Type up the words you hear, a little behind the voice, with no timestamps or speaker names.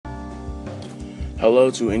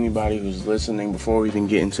Hello to anybody who's listening. Before we even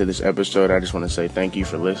get into this episode, I just want to say thank you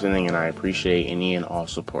for listening, and I appreciate any and all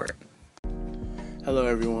support. Hello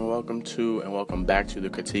everyone, welcome back to the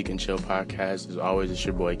Critique and Chill podcast. As always, it's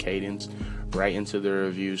your boy Cadence. Right into the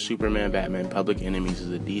review. Superman Batman Public Enemies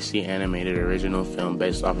is a DC animated original film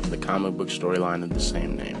based off of the comic book storyline of the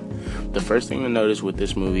same name. The first thing to notice with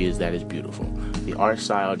this movie is that it's beautiful. The art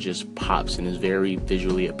style just pops and is very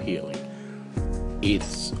visually appealing.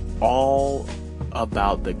 It's all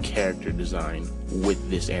about the character design with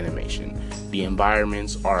this animation. The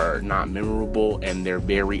environments are not memorable and they're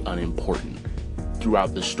very unimportant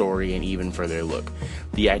throughout the story and even for their look.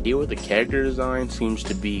 The idea with the character design seems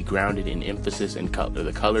to be grounded in emphasis and color.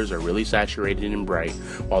 The colors are really saturated and bright,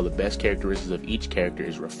 while the best characteristics of each character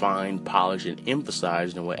is refined, polished, and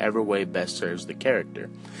emphasized in whatever way best serves the character.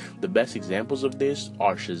 The best examples of this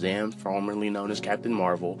are Shazam, formerly known as Captain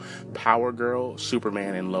Marvel, Power Girl,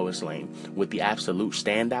 Superman, and Lois Lane, with the absolute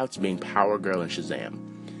standouts being Power Girl and Shazam.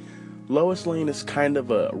 Lois Lane is kind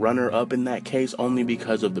of a runner-up in that case only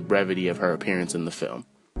because of the brevity of her appearance in the film.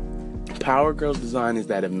 Power Girl's design is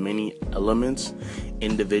that of many elements,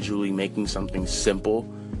 individually making something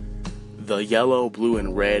simple. The yellow, blue,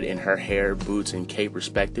 and red in her hair, boots, and cape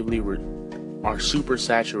respectively are super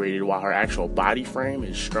saturated, while her actual body frame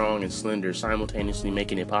is strong and slender, simultaneously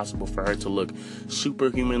making it possible for her to look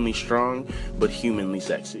superhumanly strong but humanly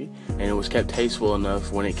sexy. And it was kept tasteful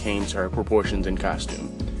enough when it came to her proportions and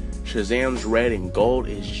costume. Shazam's red and gold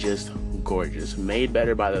is just gorgeous, made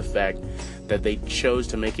better by the fact that they chose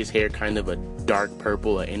to make his hair kind of a dark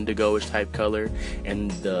purple, an indigo-ish type color,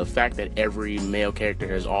 and the fact that every male character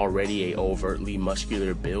has already a overtly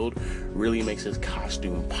muscular build really makes his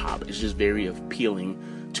costume pop. It's just very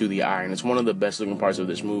appealing to the eye, and it's one of the best looking parts of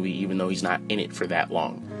this movie, even though he's not in it for that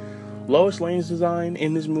long. Lois Lane's design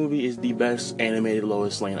in this movie is the best animated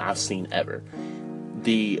Lois Lane I've seen ever.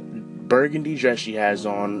 The burgundy dress she has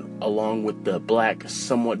on, along with the black,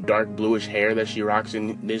 somewhat dark bluish hair that she rocks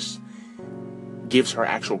in this, gives her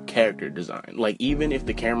actual character design. Like, even if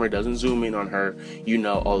the camera doesn't zoom in on her, you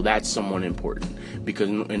know, oh, that's someone important. Because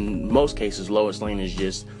in most cases, Lois Lane is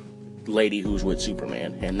just lady who's with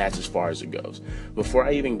Superman, and that's as far as it goes. Before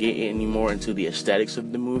I even get any more into the aesthetics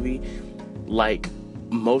of the movie, like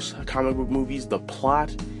most comic book movies, the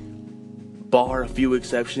plot, bar a few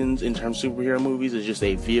exceptions in terms of superhero movies, is just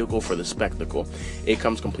a vehicle for the spectacle. It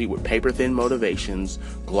comes complete with paper-thin motivations,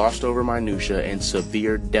 glossed over minutia, and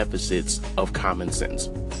severe deficits of common sense.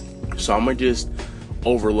 So I'm gonna just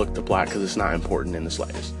overlook the plot because it's not important in the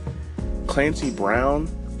slightest. Clancy Brown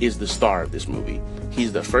is the star of this movie.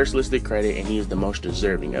 He's the first listed credit and he is the most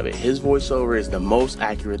deserving of it. His voiceover is the most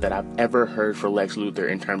accurate that I've ever heard for Lex Luthor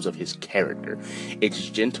in terms of his character. It's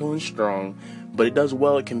gentle and strong, but it does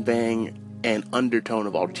well at conveying an undertone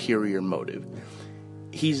of ulterior motive.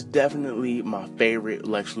 He's definitely my favorite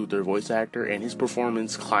Lex Luthor voice actor, and his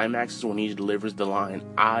performance climaxes when he delivers the line,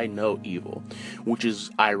 "I know evil," which is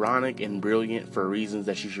ironic and brilliant for reasons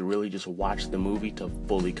that you should really just watch the movie to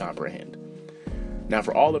fully comprehend. Now,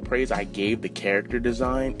 for all the praise I gave the character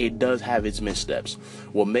design, it does have its missteps.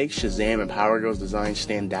 What makes Shazam and Power Girl's design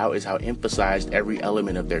stand out is how emphasized every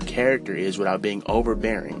element of their character is without being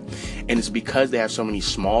overbearing. And it's because they have so many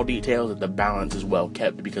small details that the balance is well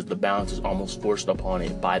kept, because the balance is almost forced upon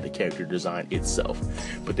it by the character design itself.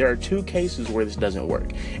 But there are two cases where this doesn't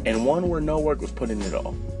work, and one where no work was put in at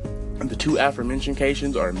all. The two aforementioned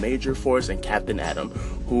cases are Major Force and Captain Atom,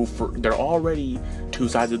 they're already two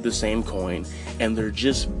sides of the same coin, and they're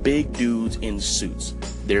just big dudes in suits.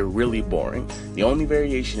 They're really boring. The only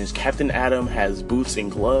variation is Captain Atom has boots and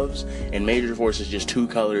gloves, and Major Force is just two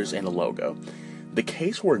colors and a logo. The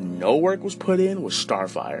case where no work was put in was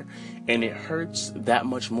Starfire, and it hurts that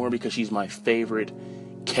much more because she's my favorite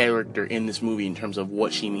character in this movie in terms of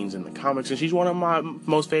what she means in the comics, and she's one of my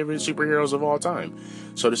most favorite superheroes of all time.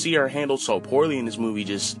 So to see her handled so poorly in this movie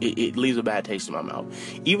it leaves a bad taste in my mouth.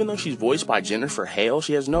 Even though she's voiced by Jennifer Hale,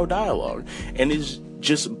 she has no dialogue and is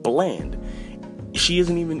just bland. She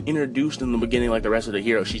isn't even introduced in the beginning like the rest of the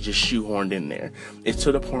heroes. She's just shoehorned in there. It's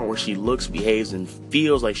to the point where she looks, behaves, and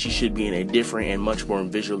feels like she should be in a different and much more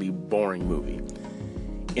visually boring movie.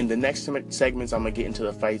 In the next segments, I'm going to get into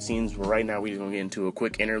the fight scenes, but right now we're just going to get into a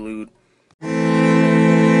quick interlude.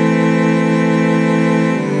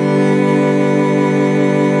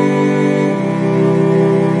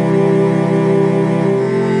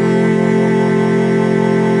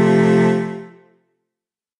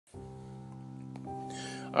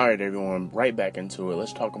 Alright everyone, right back into it.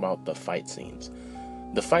 Let's talk about the fight scenes.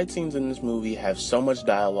 The fight scenes in this movie have so much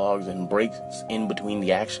dialogue and breaks in between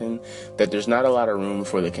the action that there's not a lot of room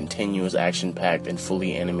for the continuous action-packed and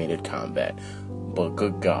fully animated combat. but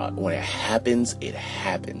good God, when it happens, it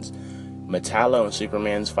happens. Metallo and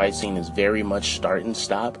Superman's fight scene is very much start and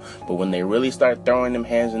stop, but when they really start throwing them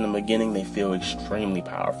hands in the beginning, they feel extremely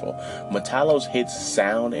powerful. Metallo's hits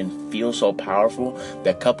sound and feel so powerful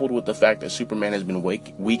that, coupled with the fact that Superman has been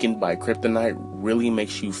weakened by kryptonite, really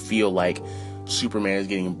makes you feel like Superman is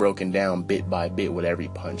getting broken down bit by bit with every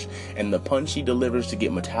punch. And the punch he delivers to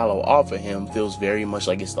get Metallo off of him feels very much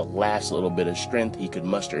like it's the last little bit of strength he could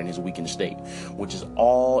muster in his weakened state, which is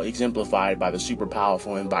all exemplified by the super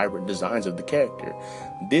powerful and vibrant designs of the character.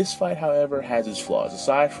 This fight, however, has its flaws.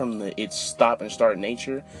 Aside from its stop and start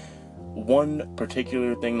nature, one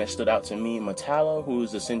particular thing that stood out to me, Metallo, who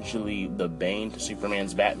is essentially the Bane to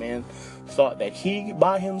Superman's Batman, thought that he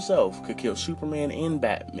by himself could kill Superman and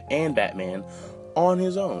Batman on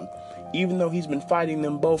his own, even though he's been fighting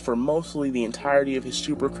them both for mostly the entirety of his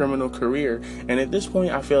super criminal career, and at this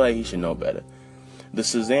point I feel like he should know better. The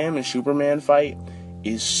Shazam and Superman fight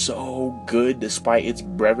is so good despite its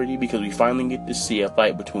brevity, because we finally get to see a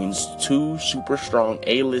fight between two super strong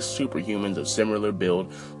A-list superhumans of similar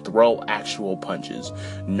build throw actual punches.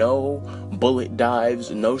 No bullet dives,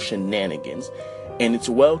 no shenanigans. And it's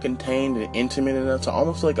well contained and intimate enough to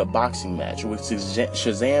almost like a boxing match, with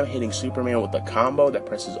Shazam hitting Superman with a combo that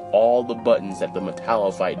presses all the buttons that the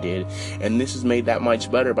Metallo fight did. And this is made that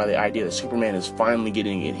much better by the idea that Superman is finally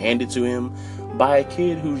getting it handed to him by a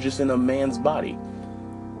kid who's just in a man's body.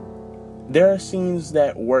 There are scenes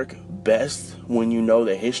that work best when you know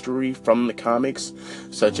the history from the comics,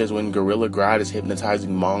 such as when Gorilla Grodd is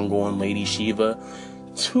hypnotizing Mongul and Lady Shiva,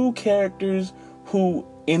 two characters who,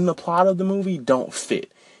 in the plot of the movie, don't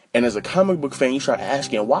fit. And as a comic book fan, you start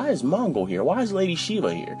asking, why is Mongul here? Why is Lady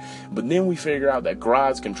Shiva here? But then we figure out that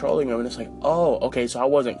Grodd's controlling him, and it's like, oh, okay, so I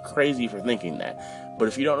wasn't crazy for thinking that. But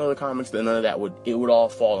if you don't know the comics, then none of that would all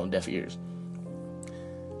fall on deaf ears.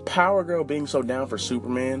 Power Girl being so down for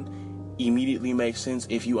Superman immediately makes sense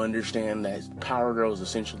if you understand that Power Girl is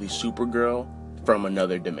essentially Supergirl from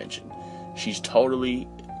another dimension. She's totally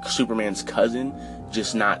Superman's cousin,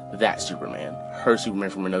 just not that Superman. Her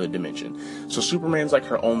Superman from another dimension. So Superman's like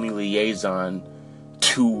her only liaison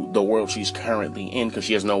to the world she's currently in, because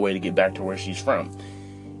she has no way to get back to where she's from.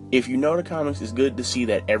 If you know the comics, it's good to see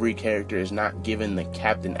that every character is not given the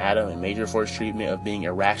Captain Atom and Major Force treatment of being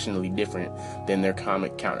irrationally different than their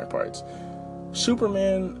comic counterparts.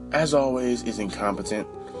 Superman, as always, is incompetent,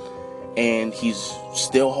 and he's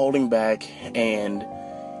still holding back, and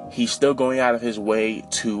he's still going out of his way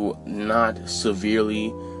to not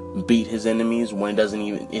severely beat his enemies when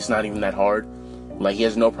it's not even that hard. Like, he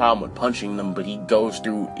has no problem with punching them, but he goes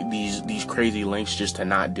through these crazy lengths just to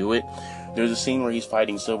not do it. There's a scene where he's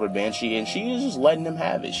fighting Silver Banshee, and she is just letting him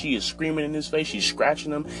have it. She is screaming in his face, she's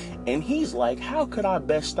scratching him, and he's like, how could I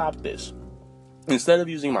best stop this? Instead of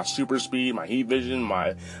using my super speed, my heat vision,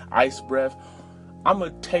 my ice breath, I'm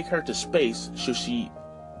going to take her to space so she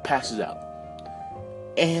passes out.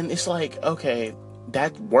 And it's like, okay,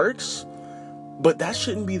 that works, but that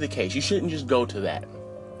shouldn't be the case. You shouldn't just go to that.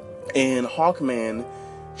 And Hawkman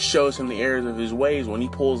shows him the errors of his ways when he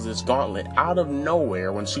pulls this gauntlet out of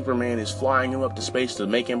nowhere when Superman is flying him up to space to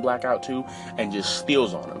make him black out too, and just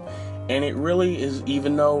steals on him. And it really is,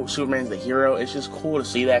 even though Superman's the hero, it's just cool to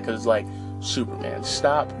see that, because it's like, Superman,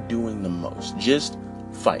 stop doing the most. Just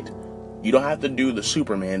fight. You don't have to do the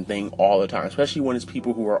Superman thing all the time, especially when it's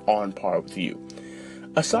people who are on par with you.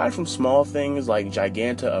 Aside from small things like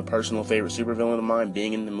Giganta, a personal favorite supervillain of mine,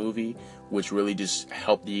 being in the movie, which really just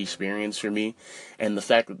helped the experience for me, and the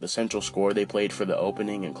fact that the central score they played for the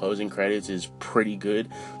opening and closing credits is pretty good,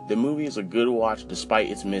 the movie is a good watch despite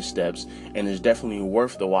its missteps, and is definitely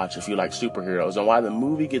worth the watch if you like superheroes. And while the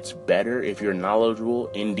movie gets better if you're knowledgeable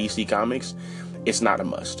in DC Comics, it's not a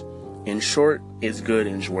must. In short, it's good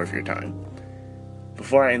and it's worth your time.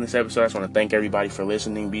 Before I end this episode, I just want to thank everybody for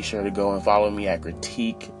listening. Be sure to go and follow me at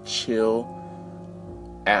Critique Chill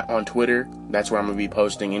on Twitter. That's where I'm going to be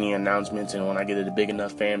posting any announcements, and when I get a big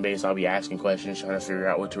enough fan base, I'll be asking questions, trying to figure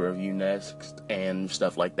out what to review next, and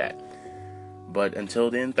stuff like that. But until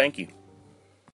then, thank you.